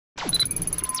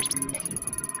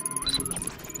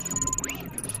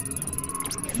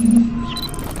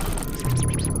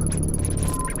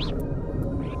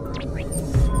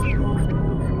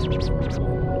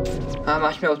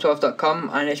I'm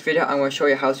ashmail12.com, and in this video I'm going to show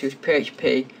you how to use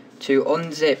PHP to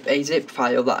unzip a zip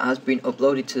file that has been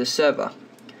uploaded to the server.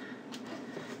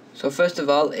 So first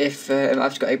of all, if I've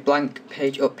just got a blank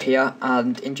page up here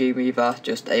and in Dreamweaver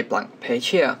just a blank page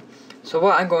here. So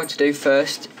what I'm going to do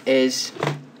first is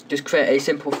just create a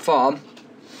simple form.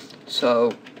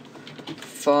 So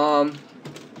form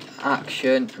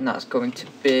action, and that's going to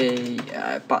be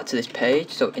back to this page,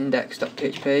 so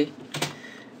index.php.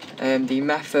 The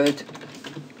method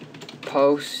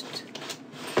post,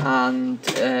 and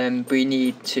we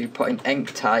need to put an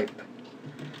enc type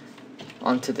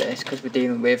onto this because we're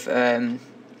dealing with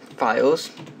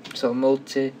files. So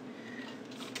multi-part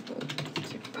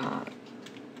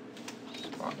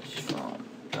form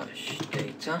dash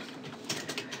data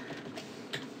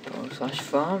post /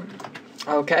 form.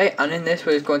 Okay, and in this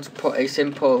we're just going to put a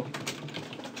simple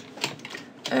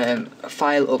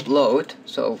file upload.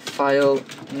 So file,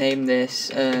 name this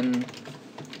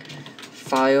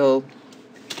file,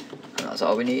 and that's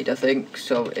all we need, I think.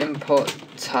 So input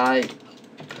type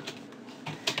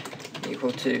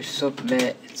equal to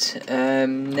submit,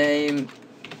 name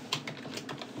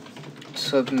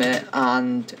submit,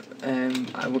 and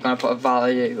we're going to put a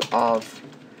value of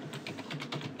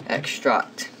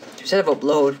extract. Instead of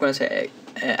upload, we're going to say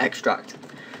extract.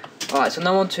 Alright, so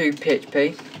now on to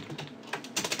PHP.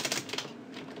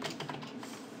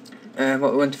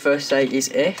 What we want to first say is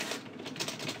if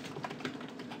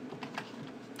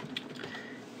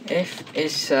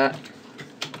is set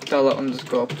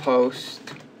 $_post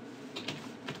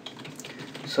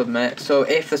submit. So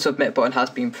if the submit button has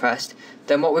been pressed,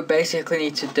 then what we basically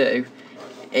need to do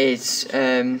is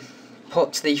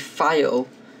put the file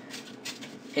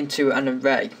into an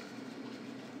array.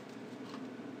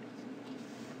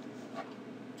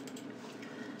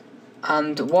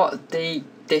 And what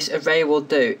this array will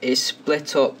do is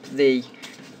split up the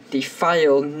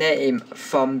file name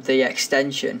from the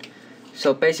extension.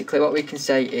 So basically what we can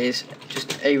say is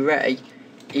just array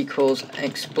equals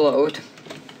explode.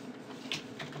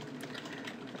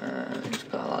 Just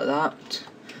put it like that.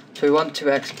 So we want to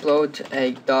explode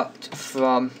a dot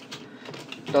from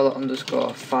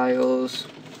 $_files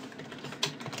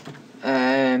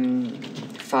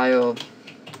file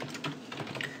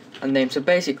and name. So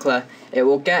basically it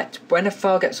will get, when a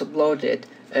file gets uploaded,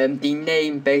 the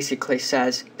name basically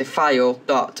says the file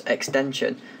dot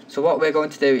extension. So what we're going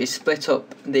to do is split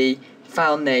up the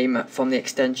file name from the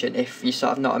extension, if you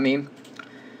sort of know what I mean.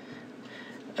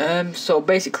 So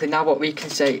basically now what we can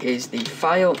say is the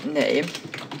file name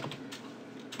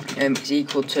is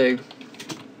equal to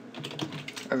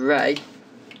array,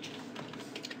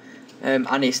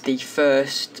 and it's the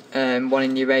first one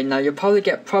in the array. Now you'll probably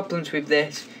get problems with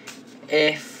this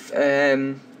if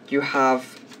you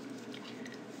have,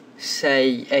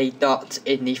 say, a dot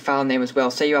in the file name as well.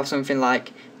 Say you have something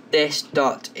like this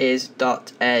dot is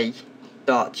dot a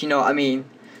dot, you know what I mean,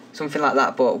 something like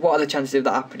that. But what are the chances of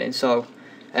that happening? So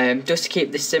just to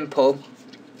keep this simple,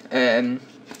 I'm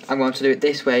going to do it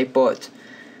this way, but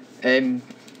you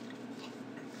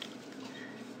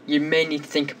may need to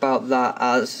think about that,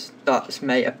 as dots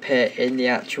may appear in the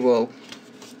actual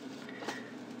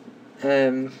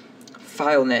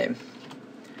file name.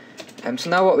 So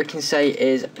now what we can say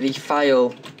is the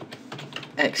file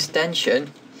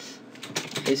extension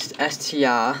is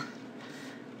str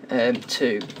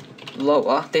to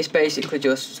lower. This basically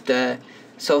just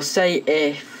so say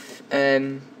if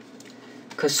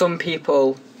because some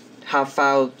people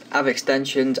have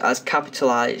extensions as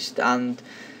capitalized, and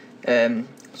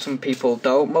some people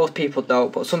don't. Most people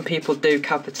don't, but some people do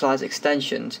capitalize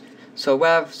extensions. So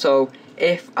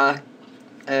if a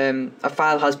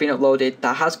file has been uploaded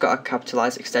that has got a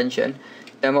capitalized extension,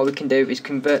 then what we can do is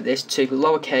convert this to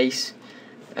lowercase,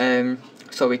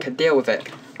 so we can deal with it.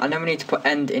 And then we need to put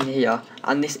end in here,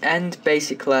 and this end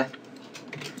basically,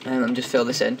 let me just fill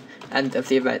this in, end of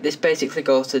the array. This basically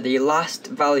goes to the last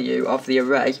value of the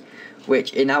array,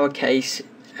 which in our case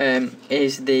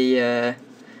is the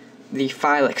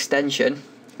file extension,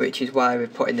 which is why we're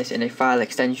putting this in a file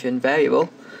extension variable.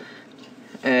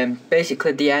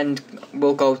 Basically the end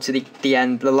will go to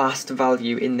the last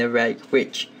value in the array,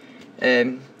 which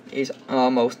is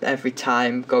almost every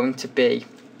time going to be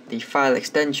the file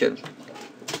extension.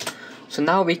 So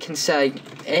now we can say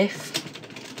if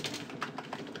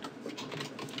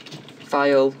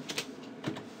file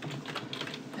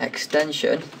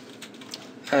extension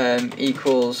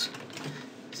equals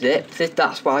zip.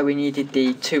 That's why we needed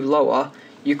the to lower.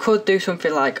 You could do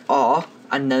something like or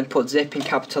and then put zip in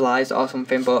capitalized or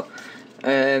something, but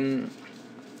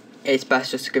it's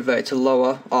best just to convert it to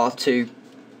lower, or to,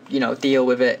 you know, deal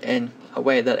with it in a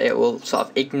way that it will sort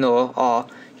of ignore or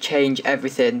change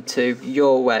everything to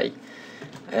your way.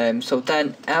 So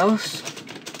then else,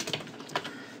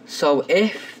 so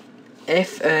if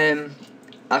a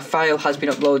file has been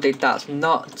uploaded that's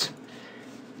not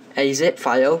a zip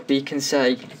file, we can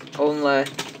say only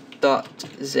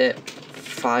 .zip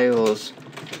files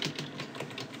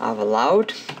are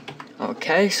allowed.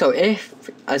 Okay, so if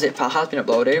a zip file has been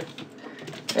uploaded,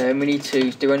 we need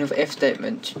to do another if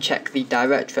statement to check the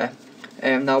directory.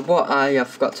 Now what I have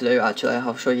forgot to do, actually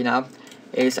I'll show you now,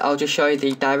 is I'll just show you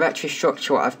the directory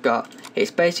structure what I've got.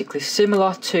 It's basically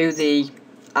similar to the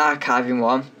archiving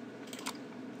one.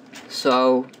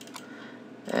 So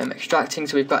extracting,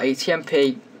 so we've got a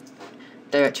TMP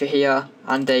directory here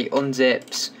and a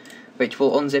unzips, which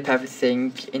will unzip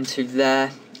everything into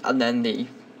there, and then the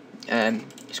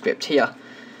script here.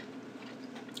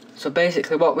 So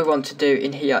basically what we want to do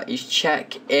in here is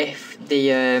check if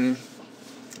the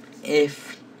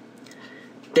if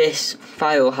this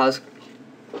file has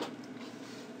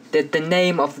the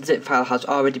name of the zip file has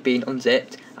already been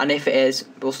unzipped, and if it is,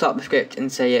 we'll stop the script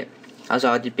and say it has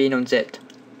already been unzipped.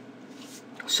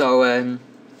 So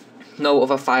no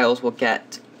other files will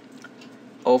get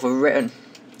overwritten.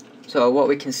 So what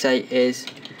we can say is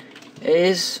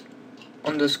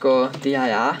underscore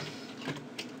dir,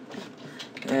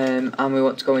 and we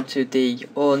want to go into the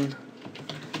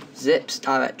unzips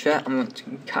directory, and we want to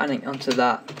concatenate onto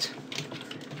that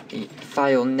the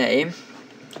file name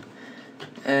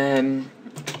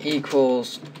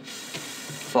equals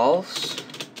false.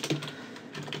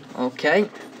 Okay,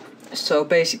 so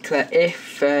basically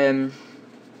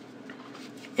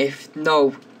if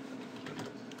no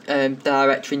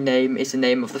directory name is the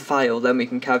name of the file, then we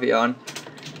can carry on.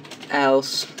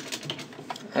 Else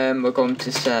we're going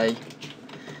to say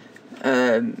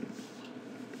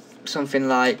something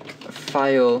like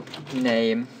file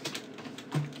name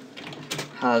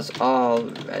has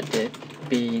already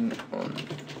been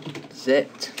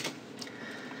unzipped.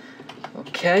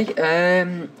 Okay,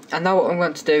 and now what I'm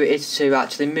going to do is to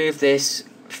actually move this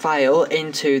file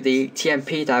into the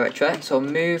TMP directory. So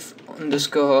move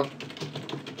underscore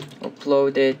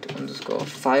uploaded underscore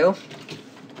file,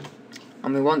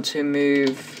 and we want to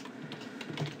move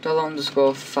dollar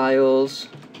underscore files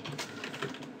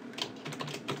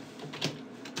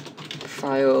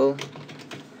file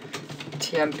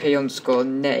TMP underscore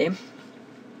name.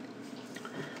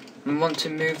 We want to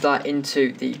move that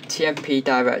into the TMP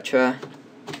directory,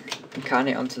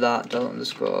 concatenate onto that dollar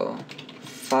underscore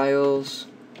files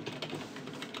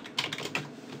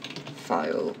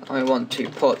file, and we want to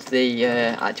put the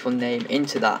actual name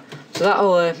into that. So that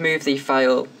will move the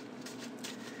file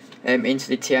into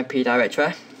the TMP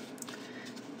directory.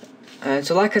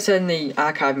 So like I said in the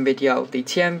archiving video, the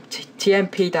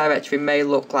TMP directory may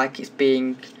look like it's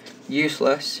being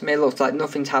useless, may look like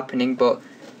nothing's happening, but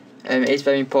it's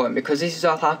very important because this is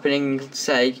all happening,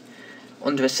 say,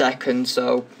 under a second.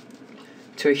 So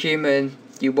to a human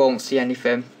you won't see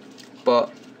anything,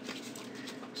 but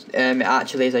it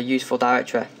actually is a useful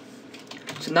directory.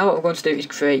 So now what we're going to do is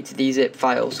create the zip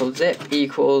file. So zip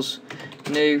equals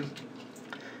new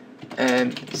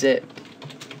zip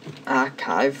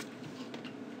archive,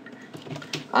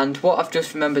 and what I've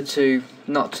just remembered to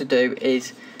not to do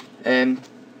is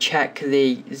check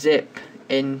the zip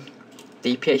in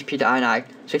the PHP.ini.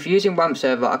 So if you're using WAMP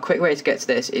server, a quick way to get to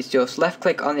this is just left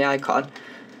click on the icon,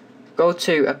 go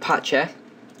to Apache, I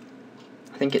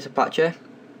think it's Apache,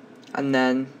 and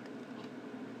then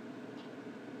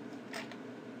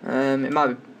it might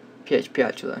be PHP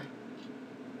actually.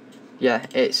 Yeah,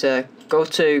 it's go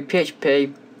to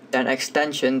PHP, then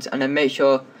extensions, and then make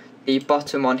sure the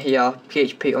bottom one here,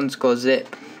 PHP underscore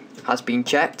zip, has been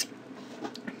checked.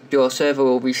 Your server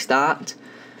will restart,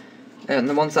 and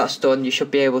then once that's done, you should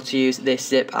be able to use this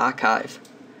zip archive.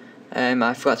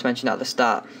 I forgot to mention that at the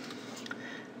start.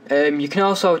 You can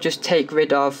also just get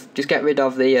rid of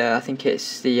the I think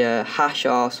it's the hash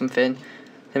or something,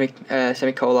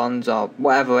 semicolons or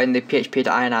whatever in the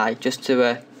PHP.ini, just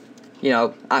to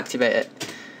activate it.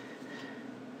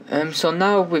 So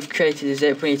now we've created a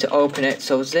zip, we need to open it.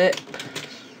 So zip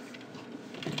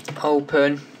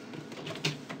open,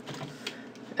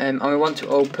 and we want to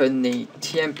open the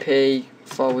TMP /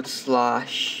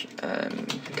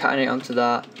 concatenate onto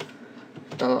that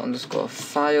dollar underscore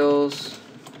files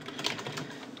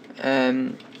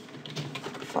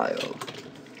file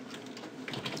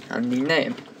and the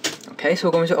name. Okay, so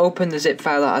we're going to open the zip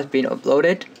file that has been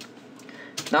uploaded.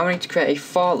 Now we need to create a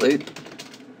for loop.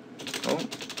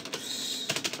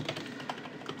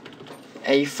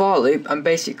 And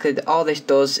basically all this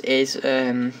does is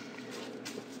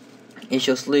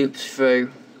just loops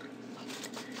through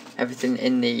everything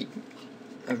in the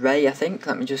array, I think.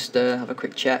 Let me just have a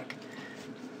quick check.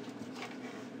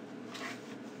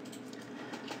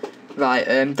 Right,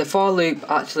 the for loop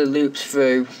actually loops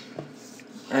through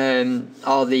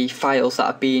all the files that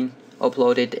have been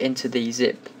uploaded into the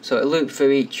zip. So it'll loop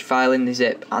through each file in the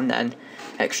zip and then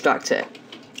extract it.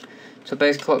 So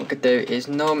basically what we could do is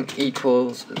num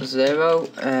equals 0,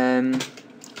 then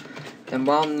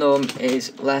while num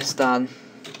is less than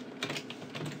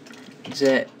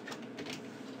zip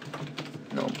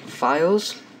num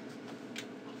files.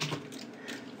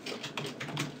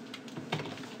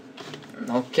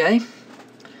 Okay.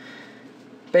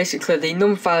 Basically, the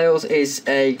num files is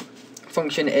a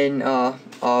function in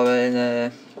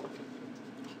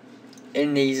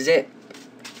in the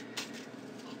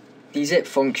zip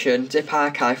function, zip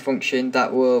archive function,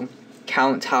 that will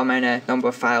count how many number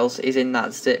of files is in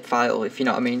that zip file, if you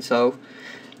know what I mean. So,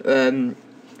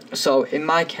 so in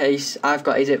my case, I've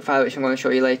got a zip file which I'm going to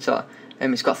show you later.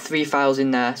 It's got 3 files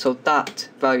in there, so that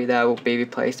value there will be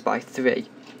replaced by 3.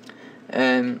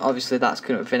 Obviously that's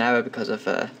kind of an error because of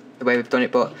the way we've done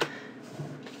it, but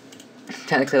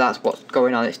technically that's what's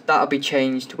going on. That'll be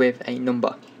changed with a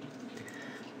number.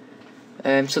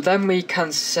 So then we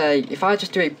can say, if I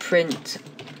just do a print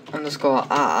underscore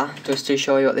r, just to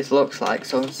show you what this looks like.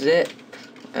 So zip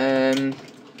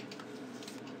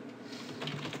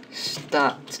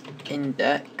stat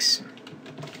index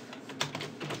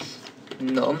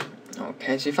num.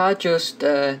 Okay, so if I just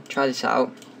try this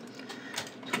out,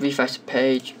 refresh the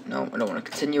page. No, I don't want to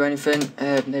continue anything.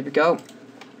 There we go.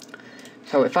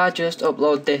 So if I just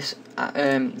upload this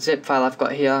zip file I've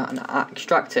got here and I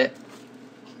extract it,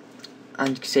 and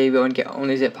you can see we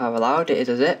only zip file allowed, it is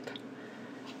a zip.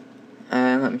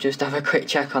 Let me just have a quick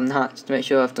check on that to make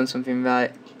sure I've done something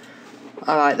right.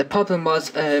 Alright, the problem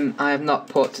was I have not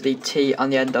put the T on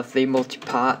the end of the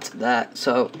multi-part there,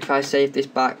 so if I save this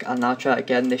back and I'll try it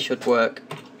again, this should work.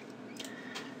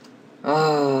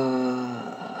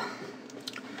 Oh.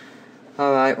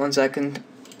 Alright, 1 second.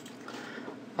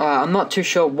 Alright, I'm not too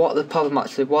sure what the problem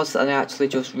actually was, and I actually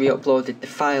just re-uploaded the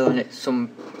file and it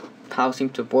somehow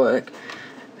seemed to work.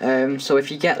 So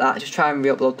if you get that, just try and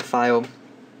re-upload the file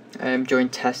during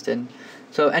testing.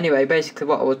 So anyway, basically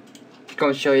what I was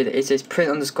going to show you is this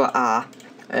print underscore r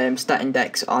stat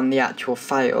index on the actual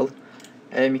file.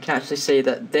 You can actually see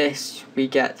that this, we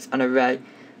get an array.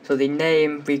 So the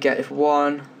name we get is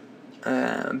 1,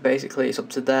 basically it's up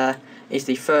to there, is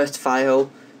the first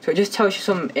file. So it just tells you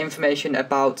some information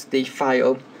about the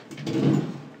file.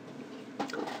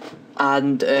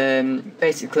 And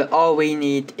basically all we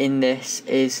need in this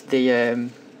is the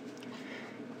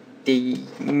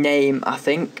name, I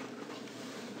think.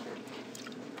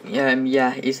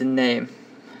 Yeah, is the name.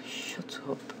 Shut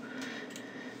up.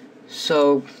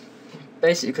 So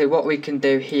basically what we can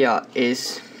do here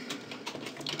is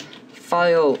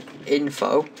file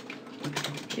info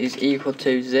is equal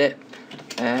to zip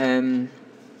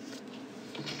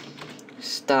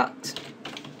stat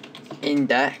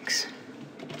index.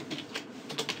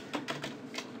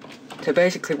 So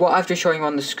basically what I've just shown you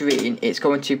on the screen, it's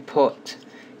going to put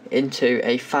into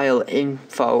a file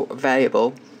info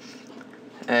variable,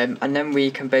 and then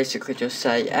we can basically just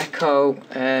say echo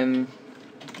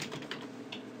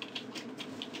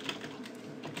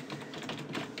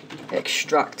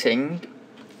extracting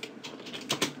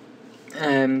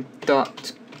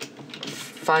dot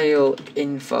file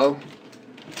info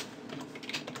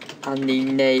and the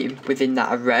name within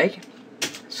that array.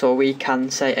 So we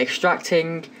can say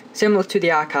extracting, similar to the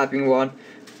archiving one,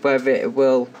 where it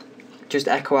will just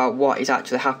echo out what is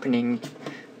actually happening,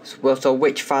 so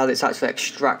which file it's actually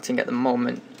extracting at the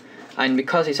moment. And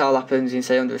because this all happens in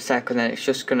say under a second, then it's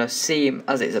just going to seem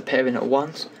as it's appearing at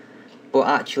once, but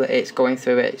actually it's going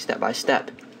through it step by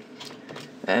step.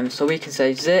 So we can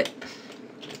say zip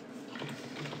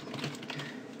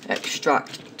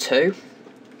extract to.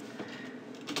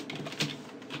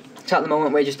 So at the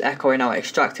moment we're just echoing out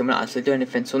extracting, we're not actually doing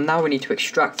anything. So now we need to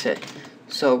extract it.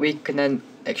 So we can then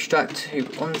extract to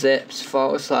unzips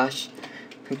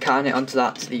 / concatenate onto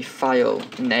that to the file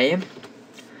name.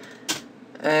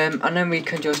 And then we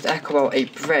can just echo out a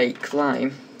break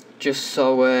line, just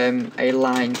so a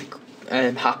line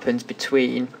happens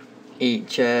between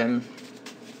each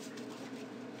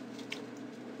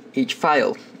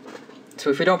file. So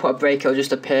if we don't put a break, it'll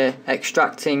just appear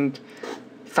extracting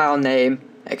file name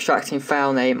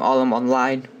all in one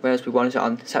line, whereas we wanted it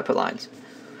on separate lines.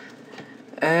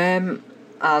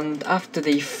 And after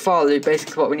the for loop,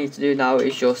 basically what we need to do now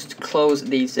is just close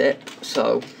the zip.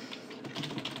 So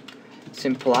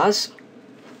simple as.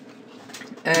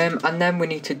 And then we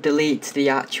need to delete the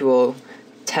actual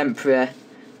temporary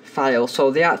file.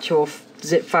 So the actual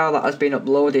zip file that has been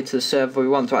uploaded to the server, we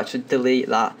want to actually delete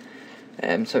that.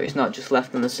 So it's not just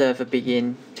left on the server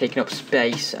taking up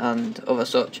space and other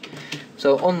such.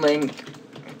 So unlink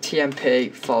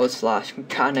tmp /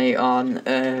 concatenate on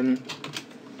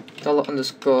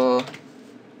 $_files.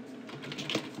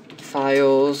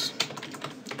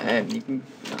 You can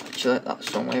actually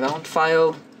that's the wrong way around,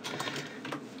 file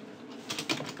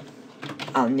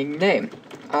and name.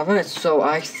 Alright, so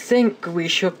I think we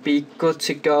should be good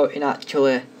to go in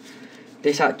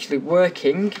this actually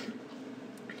working.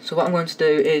 So what I'm going to do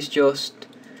is just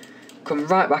come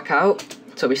right back out.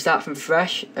 So we start from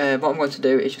fresh. What I'm going to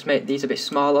do is just make these a bit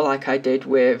smaller, like I did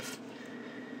with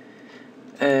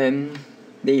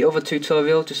the other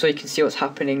tutorial, just so you can see what's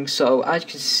happening. So as you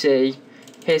can see,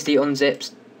 here's the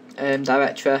unzipped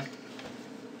directory,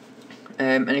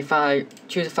 and if I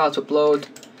choose a file to upload,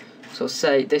 so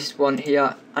say this one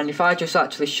here, and if I just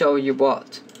actually show you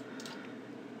what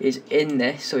is in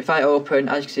this, so if I open,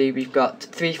 as you can see, we've got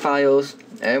 3 files.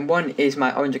 One is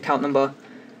my Orange account number,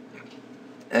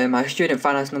 my student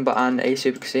finance number, and a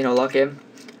Super Casino login.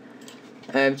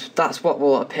 So that's what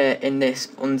will appear in this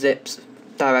unzipped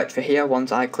directory here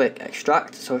once I click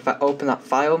extract. So if I open that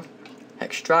file,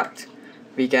 extract,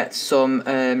 we get some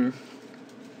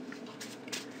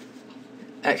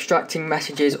extracting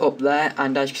messages up there,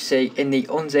 and as you can see in the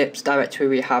unzipped directory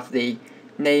we have the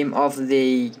name of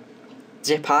the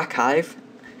zip archive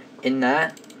in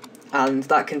there, and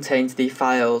that contains the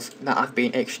files that have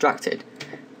been extracted.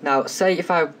 Now say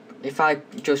if I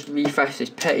just refresh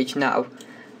this page now,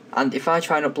 and if I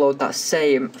try and upload that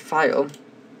same file,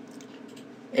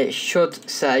 it should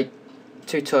say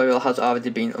tutorial has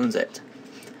already been unzipped.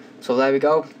 So there we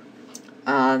go.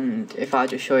 And if I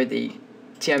just show you the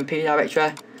TMP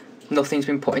directory, nothing's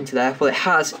been put into there. Well, it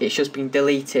has, it's just been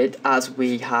deleted as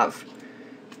we have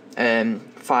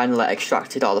finally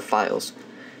extracted all the files.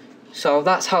 So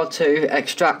that's how to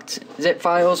extract zip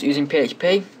files using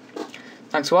PHP.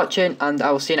 Thanks for watching, and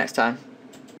I will see you next time.